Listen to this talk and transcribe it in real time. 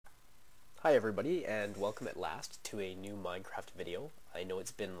Hi everybody, and welcome at last to a new Minecraft video. I know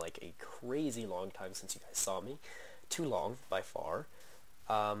it's been like a crazy long time since you guys saw me. Too long, by far.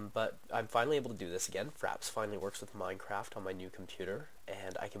 But I'm finally able to do this again. Fraps finally works with Minecraft on my new computer,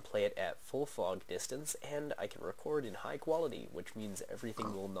 and I can play it at full fog distance, and I can record in high quality, which means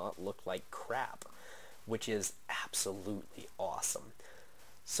everything will not look like crap, which is absolutely awesome.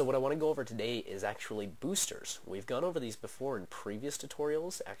 So what I want to go over today is actually boosters. We've gone over these before in previous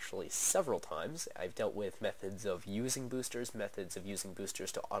tutorials, actually several times. I've dealt with methods of using boosters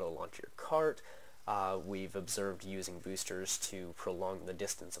to auto-launch your cart. We've observed using boosters to prolong the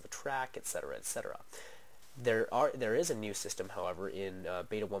distance of a track, etc., etc. There is a new system, however, in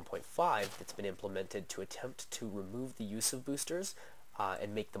Beta 1.5 that's been implemented to attempt to remove the use of boosters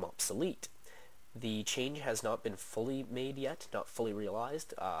and make them obsolete. The change has not been fully made yet, not fully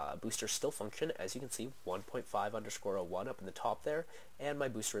realized. Boosters still function, as you can see, 1.5_01 up in the top there, and my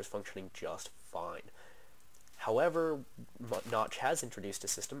booster is functioning just fine. However, Notch has introduced a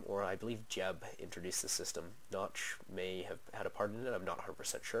system, or I believe Jeb introduced the system. Notch may have had a part in it, I'm not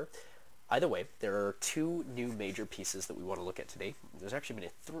 100% sure. Either way, there are two new major pieces that we want to look at today. There's actually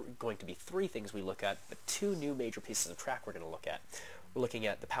going to be three things we look at, but two new major pieces of track we're going to look at. We're looking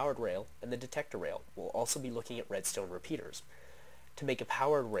at the powered rail and the detector rail. We'll also be looking at redstone repeaters. To make a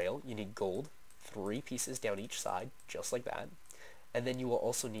powered rail, you need gold, 3 pieces down each side, just like that. And then you will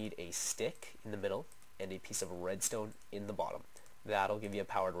also need a stick in the middle and a piece of redstone in the bottom. That'll give you a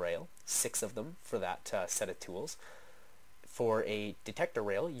powered rail, 6 of them for that set of tools. For a detector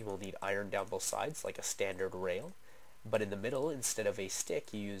rail, you will need iron down both sides, like a standard rail. But in the middle, instead of a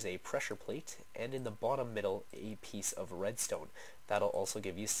stick, you use a pressure plate, and in the bottom middle, a piece of redstone. That'll also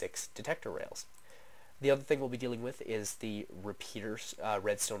give you 6 detector rails. The other thing we'll be dealing with is the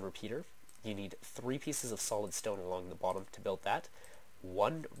redstone repeater. You need 3 pieces of solid stone along the bottom to build that,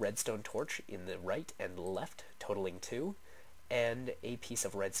 1 redstone torch in the right and left, totaling 2, and a piece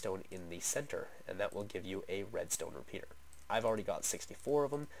of redstone in the center, and that will give you a redstone repeater. I've already got 64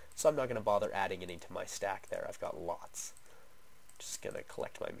 of them, so I'm not going to bother adding any to my stack there. I've got lots. Just going to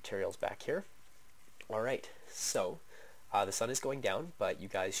collect my materials back here. Alright, so the sun is going down, but you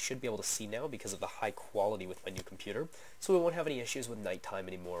guys should be able to see now because of the high quality with my new computer, so we won't have any issues with nighttime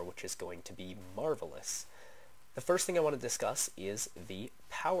anymore, which is going to be marvelous. The first thing I want to discuss is the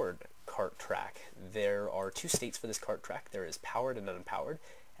powered cart track. There are 2 states for this cart track. There is powered and unpowered,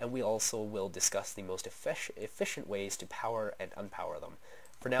 and we also will discuss the most efficient ways to power and unpower them.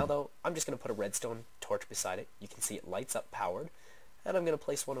 For now, though, I'm just going to put a redstone torch beside it. You can see it lights up powered, and I'm going to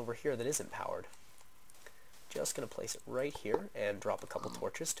place one over here that isn't powered. Just going to place it right here and drop a couple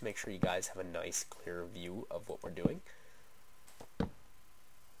torches to make sure you guys have a nice, clear view of what we're doing.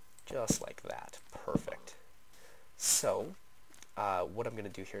 Just like that. Perfect. So, what I'm going to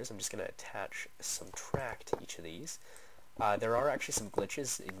do here is I'm just going to attach some track to each of these. There are actually some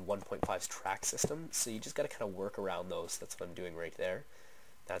glitches in 1.5's track system, so you just got to kind of work around those. That's what I'm doing right there.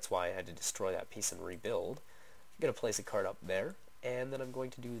 That's why I had to destroy that piece and rebuild. I'm going to place a cart up there, and then I'm going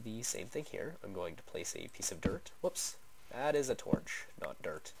to do the same thing here. I'm going to place a piece of dirt. Whoops, that is a torch, not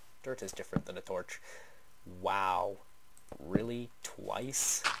dirt. Dirt is different than a torch. Wow, really?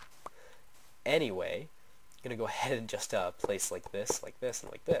 Twice? Anyway, I'm going to go ahead and just place like this,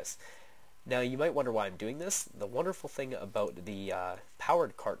 and like this. Now, you might wonder why I'm doing this. The wonderful thing about the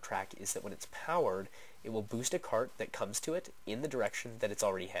powered cart track is that when it's powered, it will boost a cart that comes to it in the direction that it's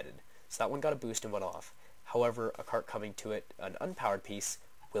already headed. So that one got a boost and went off. However, a cart coming to it, an unpowered piece,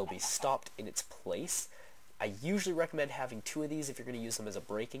 will be stopped in its place. I usually recommend having 2 of these if you're going to use them as a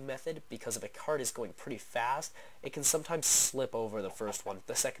braking method, because if a cart is going pretty fast, it can sometimes slip over the first one.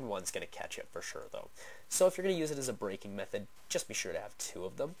 The second one's going to catch it for sure, though. So if you're going to use it as a braking method, just be sure to have 2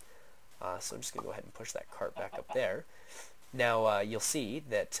 of them. So I'm just going to go ahead and push that cart back up there. Now, you'll see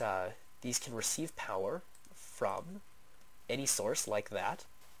that these can receive power from any source like that.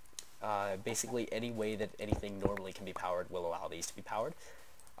 Basically, any way that anything normally can be powered will allow these to be powered.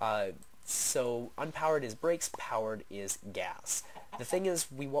 So unpowered is brakes, powered is gas. The thing is,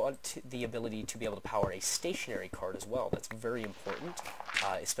 we want the ability to be able to power a stationary cart as well. That's very important,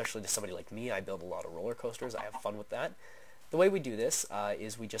 especially to somebody like me. I build a lot of roller coasters. I have fun with that. The way we do this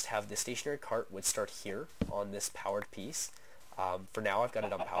is we just have the stationary cart would start here on this powered piece. For now, I've got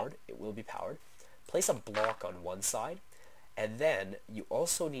it unpowered. It will be powered. Place a block on one side, and then you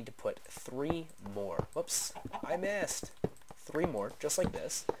also need to put 3 more. Whoops, I missed. 3 more, just like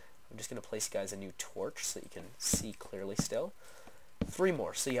this. I'm just going to place you guys a new torch so that you can see clearly still. 3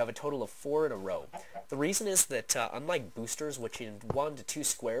 more, so you have a total of 4 in a row. The reason is that unlike boosters, which in 1 to 2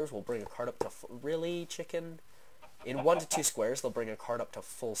 squares will bring a cart up to really, chicken? In 1 to 2 squares, they'll bring a cart up to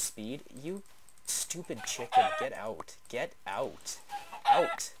full speed. You stupid chicken, get out. Get out.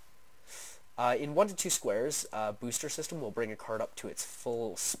 Out. In 1 to 2 squares, booster system will bring a cart up to its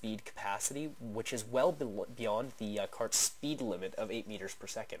full speed capacity, which is well beyond the cart's speed limit of 8 meters per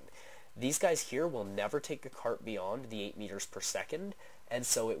second. These guys here will never take a cart beyond the 8 meters per second, and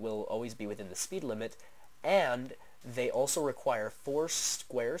so it will always be within the speed limit, and they also require 4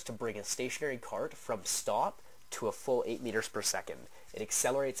 squares to bring a stationary cart from stop to a full 8 meters per second. It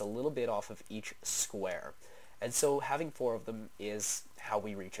accelerates a little bit off of each square. And so having 4 of them is how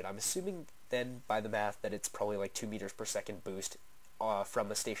we reach it. I'm assuming then by the math that it's probably like 2 meters per second boost from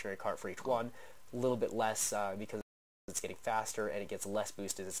a stationary cart for each one. A little bit less because it's getting faster, and it gets less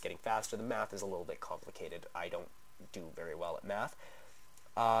boost as it's getting faster. The math is a little bit complicated. I don't do very well at math.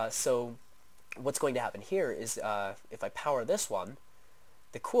 So what's going to happen here is if I power this one,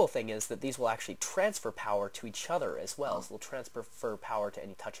 the cool thing is that these will actually transfer power to each other as well. So they'll transfer power to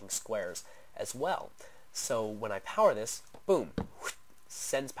any touching squares as well. So when I power this, boom,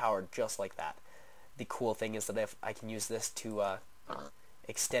 sends power just like that. The cool thing is that if I can use this to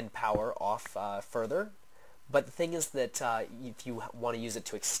extend power off further. But the thing is that if you want to use it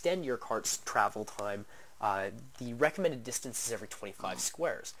to extend your cart's travel time, the recommended distance is every 25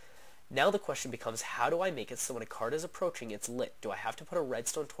 squares. Now the question becomes, how do I make it so when a cart is approaching, it's lit? Do I have to put a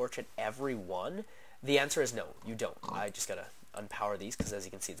redstone torch at every one? The answer is no, you don't. I just gotta unpower these because as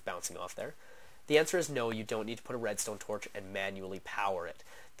you can see it's bouncing off there. The answer is no, you don't need to put a redstone torch and manually power it.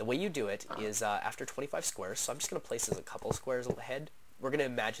 The way you do it is after 25 squares, so I'm just going to place this a couple squares ahead. We're going to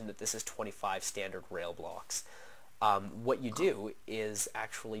imagine that this is 25 standard rail blocks. What you do is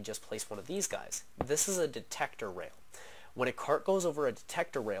actually just place one of these guys. This is a detector rail. When a cart goes over a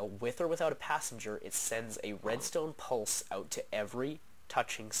detector rail, with or without a passenger, it sends a redstone pulse out to every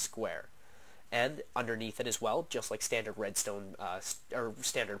touching square. And underneath it as well, just like standard redstone or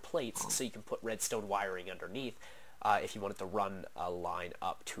standard plates, so you can put redstone wiring underneath if you wanted to run a line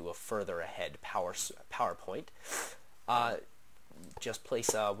up to a further ahead power point. Just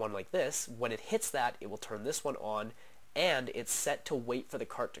place one like this. When it hits that, it will turn this one on, and it's set to wait for the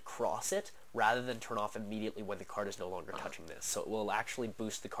cart to cross it rather than turn off immediately when the cart is no longer touching this. So it will actually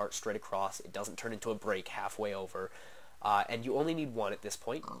boost the cart straight across. It doesn't turn into a break halfway over. And you only need one at this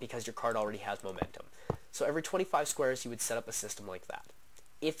point because your cart already has momentum. So every 25 squares you would set up a system like that.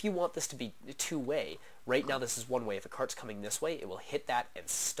 If you want this to be two-way, right now this is one way. If a cart's coming this way, it will hit that and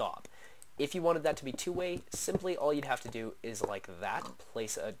stop. If you wanted that to be two-way, simply all you'd have to do is like that,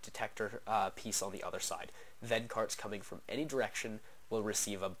 place a detector piece on the other side. Then carts coming from any direction will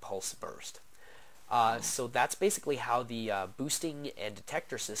receive a pulse burst. So that's basically how the boosting and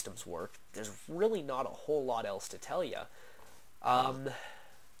detector systems work. There's really not a whole lot else to tell you.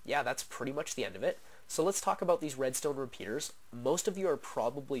 Yeah, that's pretty much the end of it. So let's talk about these redstone repeaters. Most of you are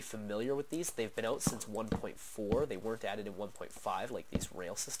probably familiar with these. They've been out since 1.4. They weren't added in 1.5 like these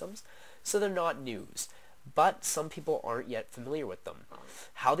rail systems. So they're not news. But some people aren't yet familiar with them.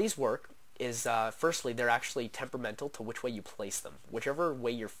 How these work is, firstly, they're actually temperamental to which way you place them. Whichever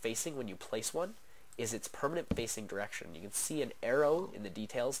way you're facing when you place one is its permanent facing direction. You can see an arrow in the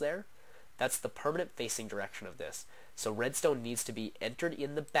details there. That's the permanent facing direction of this. So redstone needs to be entered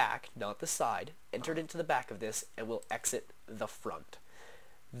in the back, not the side, entered into the back of this, and will exit the front.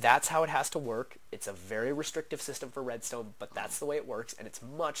 That's how it has to work. It's a very restrictive system for redstone, but that's the way it works, and it's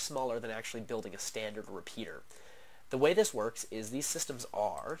much smaller than actually building a standard repeater. The way this works is these systems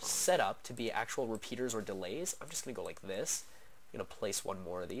are set up to be actual repeaters or delays. I'm just going to go like this. I'm going to place one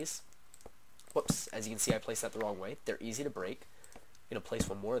more of these. Whoops, as you can see I placed that the wrong way. They're easy to break. I'm going to place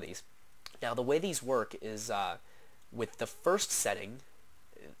one more of these. Now the way these work is with the first setting,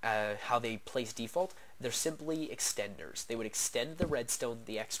 how they place default, they're simply extenders. They would extend the redstone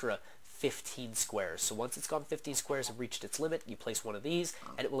the extra 15 squares. So once it's gone 15 squares and reached its limit, you place one of these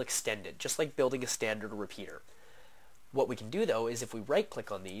and it will extend it, just like building a standard repeater. What we can do though is if we right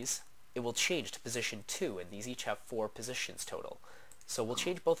click on these, it will change to position 2, and these each have 4 positions total. So we'll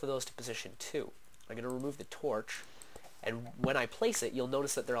change both of those to position 2. I'm going to remove the torch, and when I place it, you'll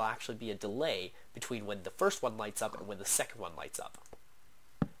notice that there will actually be a delay between when the first one lights up and when the second one lights up.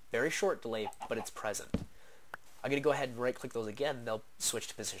 Very short delay, but it's present. I'm going to go ahead and right click those again, they'll switch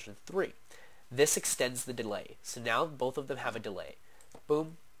to position 3. This extends the delay, so now both of them have a delay.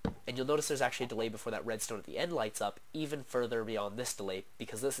 Boom, and you'll notice there's actually a delay before that redstone at the end lights up, even further beyond this delay,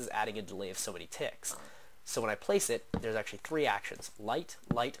 because this is adding a delay of so many ticks. So when I place it, there's actually 3 actions. Light,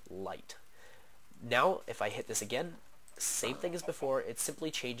 light, light. Now, if I hit this again, same thing as before, it simply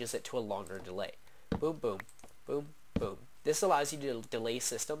changes it to a longer delay. Boom, boom, boom, boom, This allows you to delay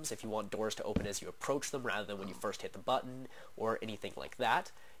systems if you want doors to open as you approach them rather than when you first hit the button or anything like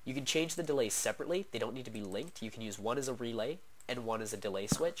that. You can change the delays separately. They don't need to be linked. You can use one as a relay and one as a delay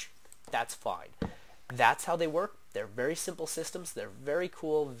switch. That's fine. That's how they work. They're very simple systems. They're very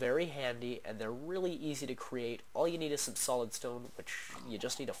cool, very handy, and they're really easy to create. All you need is some solid stone, which you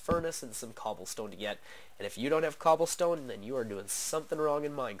just need a furnace and some cobblestone to get. And if you don't have cobblestone, then you are doing something wrong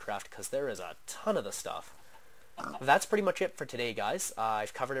in Minecraft, because there is a ton of the stuff. That's pretty much it for today, guys.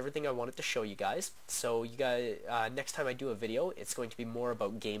 I've covered everything I wanted to show you guys. So you guys, next time I do a video, it's going to be more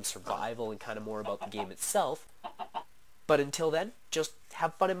about game survival and kind of more about the game itself. But until then, just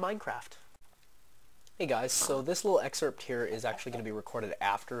have fun in Minecraft. Hey guys, so this little excerpt here is actually going to be recorded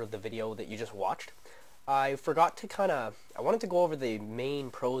after the video that you just watched. I forgot to I wanted to go over the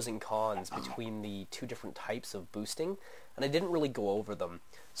main pros and cons between the two different types of boosting, and I didn't really go over them.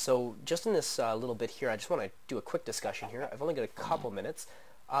 So just in this little bit here, I just want to do a quick discussion here. I've only got a couple minutes.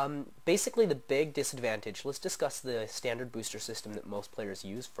 Basically the big disadvantage, let's discuss the standard booster system that most players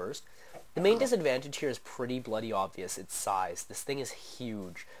use first. The main disadvantage here is pretty bloody obvious, its size. This thing is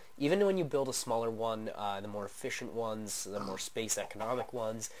huge. Even when you build a smaller one, the more efficient ones, the more space economic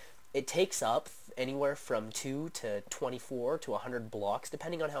ones, it takes up anywhere from 2 to 24 to 100 blocks,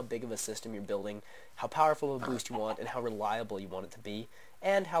 depending on how big of a system you're building, how powerful of a boost you want, and how reliable you want it to be,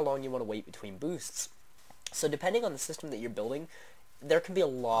 and how long you want to wait between boosts. So depending on the system that you're building, there can be a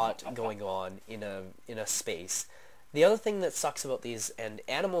lot going on in a space. The other thing that sucks about these, and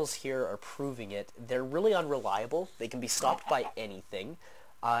animals here are proving it, they're really unreliable. They can be stopped by anything.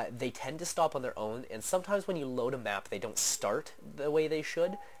 They tend to stop on their own, and sometimes when you load a map, they don't start the way they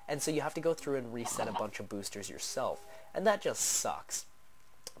should, and so you have to go through and reset a bunch of boosters yourself, and that just sucks.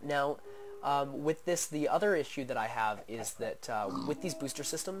 Now, with this, the other issue that I have is that with these booster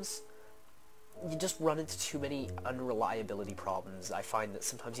systems, you just run into too many unreliability problems. I find that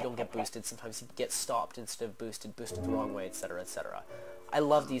sometimes you don't get boosted, sometimes you get stopped instead of boosted the wrong way, etc., etc. I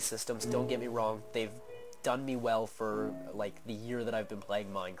love these systems, don't get me wrong, they've done me well for like the year that I've been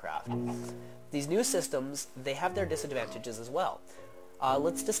playing Minecraft. These new systems, they have their disadvantages as well.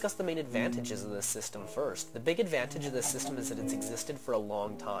 Let's discuss the main advantages of this system first. The big advantage of this system is that it's existed for a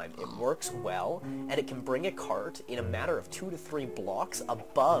long time. It works well, and it can bring a cart in a matter of 2 to 3 blocks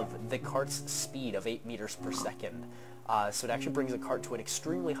above the cart's speed of 8 meters per second. So it actually brings a cart to an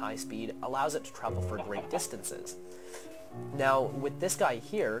extremely high speed, allows it to travel for great distances. Now, with this guy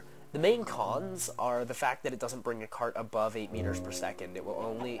here, the main cons are the fact that it doesn't bring a cart above 8 meters per second. It will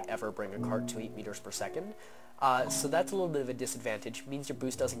only ever bring a cart to 8 meters per second. So that's a little bit of a disadvantage. It means your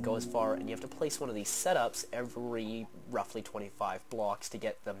boost doesn't go as far, and you have to place one of these setups every roughly 25 blocks to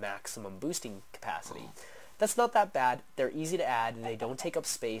get the maximum boosting capacity. That's not that bad. They're easy to add, they don't take up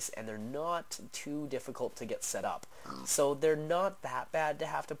space, and they're not too difficult to get set up. So they're not that bad to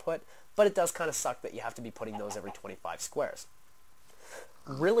have to put, but it does kind of suck that you have to be putting those every 25 squares.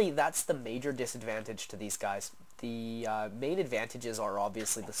 Really, that's the major disadvantage to these guys. The main advantages are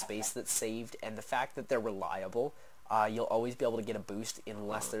obviously the space that's saved and the fact that they're reliable. You'll always be able to get a boost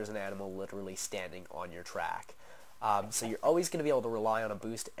unless there's an animal literally standing on your track. So you're always going to be able to rely on a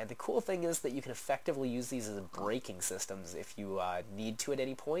boost, and the cool thing is that you can effectively use these as braking systems if you need to at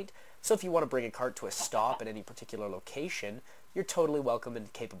any point. So if you want to bring a cart to a stop at any particular location, you're totally welcome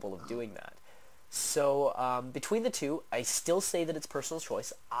and capable of doing that. So between the two, I still say that it's personal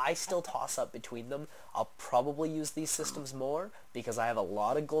choice. I still toss up between them. I'll probably use these systems more because I have a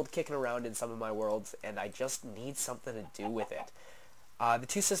lot of gold kicking around in some of my worlds, and I just need something to do with it. The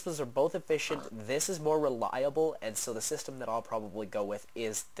two systems are both efficient. This is more reliable, and so the system that I'll probably go with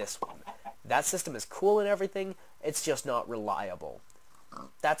is this one. That system is cool and everything, it's just not reliable.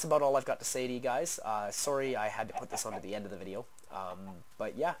 That's about all I've got to say to you guys. Sorry I had to put this on at the end of the video,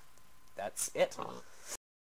 but yeah. That's it.